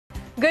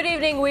Good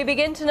evening. We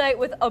begin tonight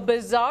with a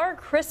bizarre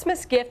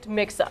Christmas gift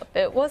mix-up.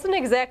 It wasn't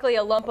exactly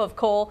a lump of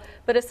coal,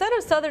 but a set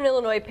of Southern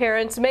Illinois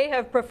parents may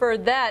have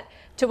preferred that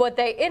to what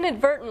they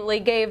inadvertently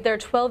gave their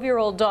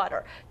 12-year-old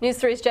daughter. News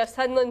 3's Jeff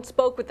Sundlin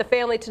spoke with the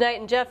family tonight,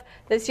 and Jeff,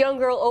 this young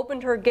girl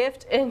opened her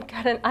gift and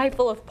got an eye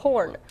full of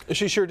porn.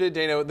 She sure did,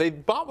 Dana. They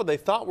bought what they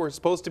thought were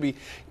supposed to be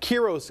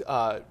Kiros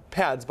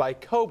pads by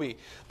Kobe.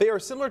 They are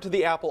similar to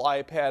the Apple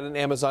iPad and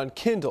Amazon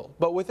Kindle,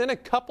 but within a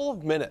couple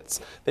of minutes,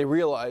 they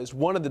realized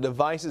one of the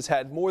devices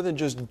had more than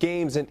just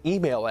games and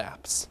email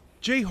apps.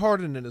 Jay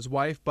Harden and his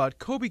wife bought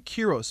Kobe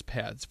Kiros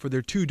pads for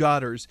their two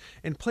daughters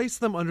and placed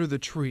them under the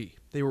tree.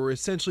 They were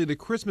essentially the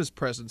Christmas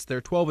presents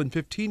their 12 and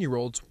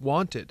 15-year-olds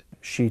wanted.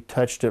 She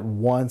touched it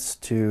once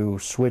to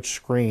switch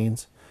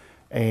screens,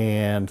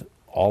 and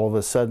all of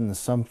a sudden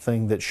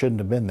something that shouldn't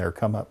have been there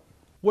come up.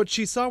 What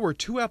she saw were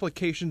two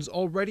applications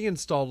already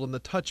installed on the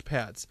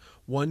touchpads,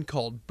 one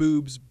called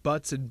Boobs,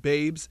 Butts, and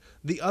Babes,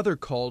 the other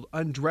called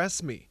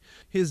Undress Me.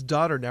 His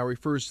daughter now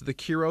refers to the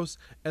Kiros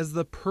as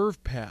the Perv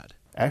Pad.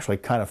 Actually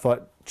kind of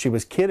thought she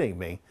was kidding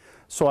me.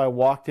 So I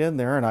walked in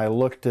there and I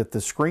looked at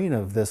the screen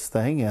of this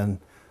thing, and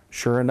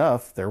sure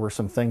enough, there were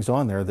some things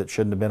on there that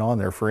shouldn't have been on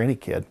there for any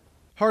kid.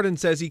 Harden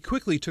says he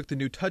quickly took the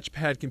new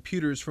touchpad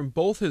computers from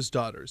both his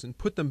daughters and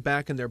put them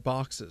back in their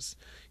boxes.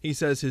 He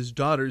says his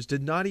daughters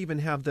did not even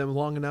have them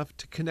long enough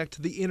to connect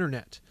to the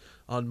internet.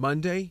 On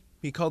Monday,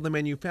 he called the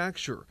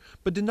manufacturer,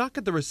 but did not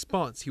get the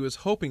response he was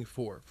hoping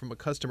for from a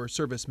customer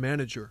service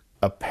manager.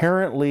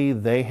 Apparently,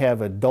 they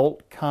have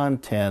adult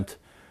content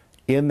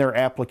in their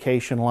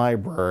application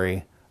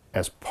library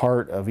as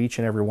part of each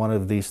and every one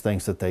of these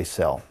things that they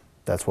sell.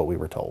 That's what we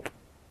were told.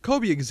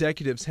 Kobe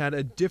executives had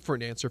a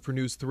different answer for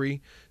News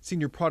 3.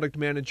 Senior product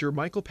manager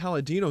Michael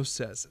Palladino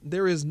says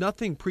there is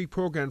nothing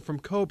pre-programmed from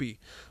Kobe.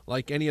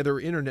 Like any other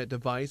internet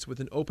device with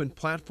an open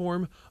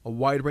platform, a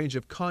wide range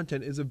of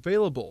content is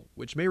available,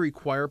 which may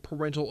require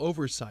parental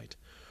oversight.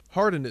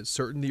 Harden is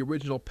certain the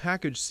original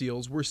package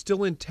seals were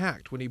still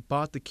intact when he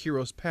bought the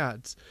Kiros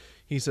pads.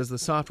 He says the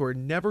software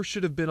never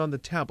should have been on the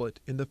tablet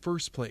in the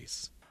first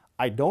place.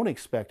 I don't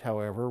expect,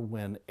 however,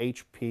 when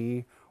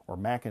HP or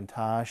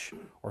Macintosh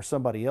or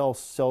somebody else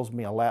sells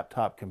me a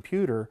laptop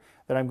computer,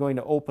 that I'm going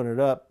to open it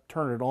up,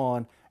 turn it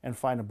on, and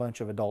find a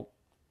bunch of adult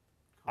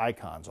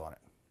icons on it.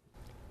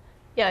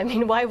 Yeah, I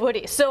mean, why would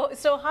he? So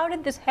how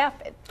did this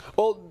happen?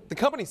 Well, the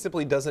company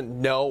simply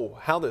doesn't know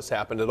how this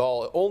happened at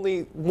all.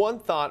 Only one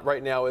thought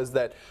right now is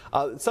that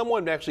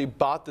someone actually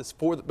bought this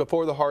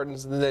before the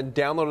Hardens and then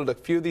downloaded a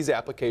few of these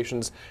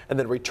applications and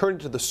then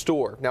returned it to the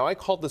store. Now, I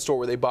called the store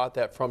where they bought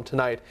that from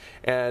tonight,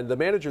 and the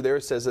manager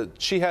there says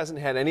that she hasn't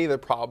had any other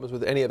problems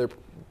with any other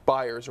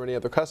buyers or any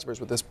other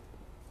customers with this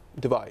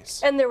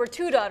device. And there were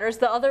two daughters.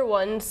 The other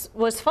one's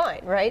was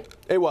fine, right?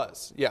 It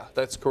was. Yeah,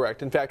 that's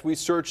correct. In fact, we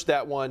searched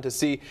that one to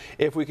see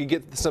if we could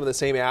get some of the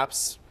same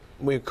apps.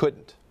 We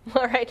couldn't.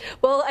 All right.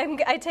 Well,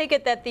 I take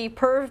it that the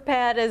Perv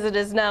Pad, as it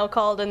is now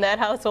called in that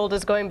household,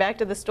 is going back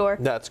to the store?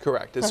 That's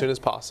correct, as soon as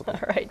possible.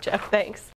 All right, Jeff, thanks.